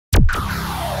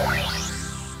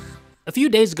A few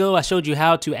days ago, I showed you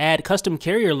how to add custom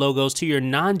carrier logos to your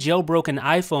non-jailbroken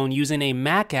iPhone using a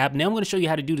Mac app. Now I'm going to show you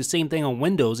how to do the same thing on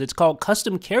Windows. It's called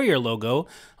Custom Carrier Logo.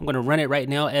 I'm going to run it right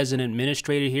now as an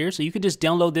administrator here. So you can just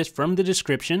download this from the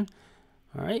description.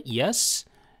 All right, yes.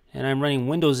 And I'm running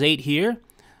Windows 8 here.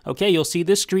 Okay, you'll see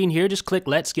this screen here. Just click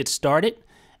Let's Get Started.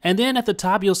 And then at the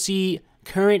top, you'll see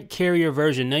current carrier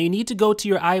version. Now you need to go to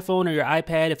your iPhone or your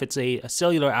iPad, if it's a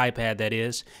cellular iPad that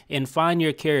is, and find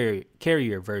your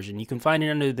carrier version. You can find it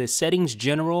under the settings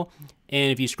general,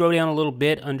 and if you scroll down a little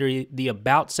bit under the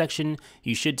about section,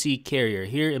 you should see carrier.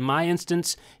 Here in my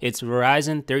instance, it's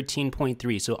Verizon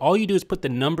 13.3. So all you do is put the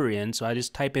number in. So I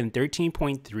just type in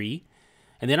 13.3,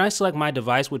 and then I select my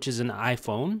device, which is an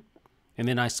iPhone, and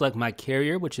then I select my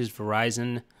carrier, which is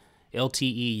Verizon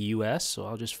LTE US. So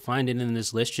I'll just find it in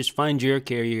this list. Just find your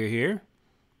carrier here.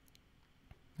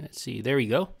 Let's see, there we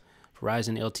go,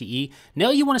 Verizon LTE. Now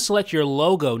you want to select your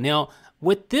logo. Now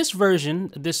with this version,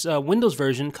 this Windows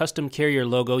version, custom carrier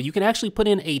logo, you can actually put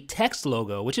in a text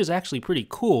logo, which is actually pretty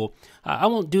cool. I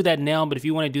won't do that now, but if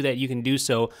you want to do that, you can do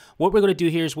so. What we're going to do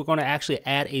here is we're going to actually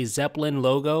add a Zeppelin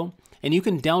logo, and you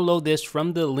can download this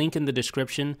from the link in the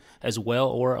description as well,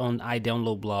 or on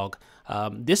iDownload blog.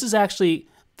 This is actually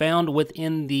found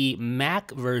within the Mac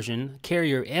version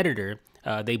carrier editor.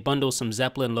 They bundle some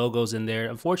Zeppelin logos in there.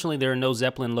 Unfortunately, there are no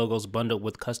Zeppelin logos bundled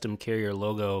with custom carrier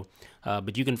logo,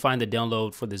 but you can find the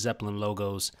download for the Zeppelin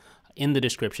logos in the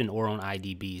description or on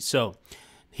IDB. So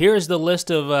here's the list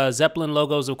of Zeppelin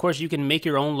logos. Of course, you can make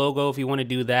your own logo if you want to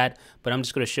do that, but I'm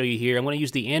just going to show you here. I'm going to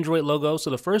use the Android logo. So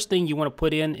the first thing you want to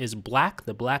put in is black,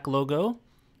 the black logo.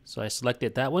 So I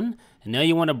selected that one, and now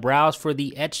you want to browse for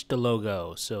the etched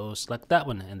logo. So select that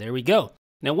one, and there we go.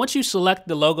 Now once you select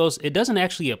the logos, it doesn't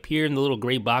actually appear in the little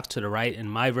gray box to the right in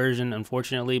my version,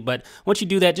 unfortunately, but once you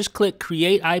do that, just click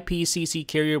Create IPCC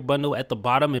Carrier Bundle at the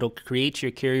bottom. It'll create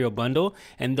your carrier bundle,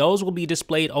 and those will be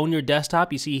displayed on your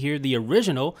desktop. You see here the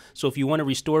original, so if you want to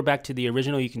restore back to the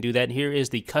original, you can do that. Here is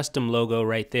the custom logo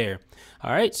right there.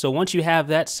 All right, so once you have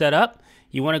that set up,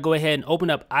 you want to go ahead and open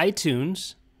up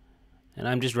iTunes. And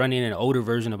I'm just running an older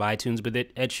version of iTunes, but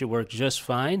it should work just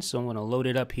fine. So I'm going to load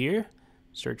it up here,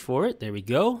 search for it. There we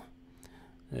go.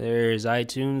 There's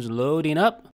iTunes loading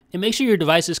up. And make sure your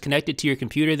device is connected to your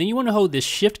computer. Then you want to hold the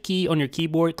Shift key on your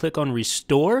keyboard, click on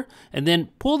Restore, and then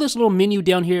pull this little menu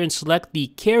down here and select the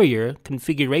carrier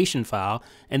configuration file,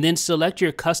 and then select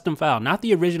your custom file, not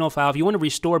the original file. If you want to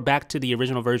restore back to the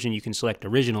original version, you can select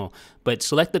original, but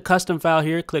select the custom file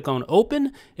here, click on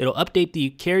Open. It'll update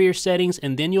the carrier settings,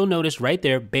 and then you'll notice right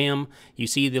there, bam, you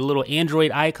see the little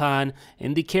Android icon,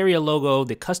 and the carrier logo,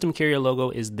 the custom carrier logo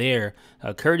is there,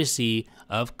 courtesy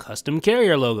of Custom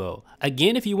Carrier Logo.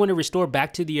 Again, if you want to restore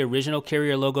back to the original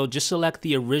carrier logo, just select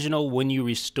the original when you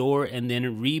restore and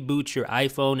then reboot your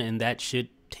iPhone, and that should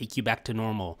take you back to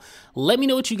normal. Let me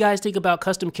know what you guys think about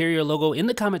Custom Carrier Logo in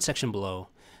the comment section below.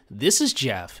 This is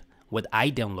Jeff with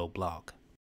iDownload Blog.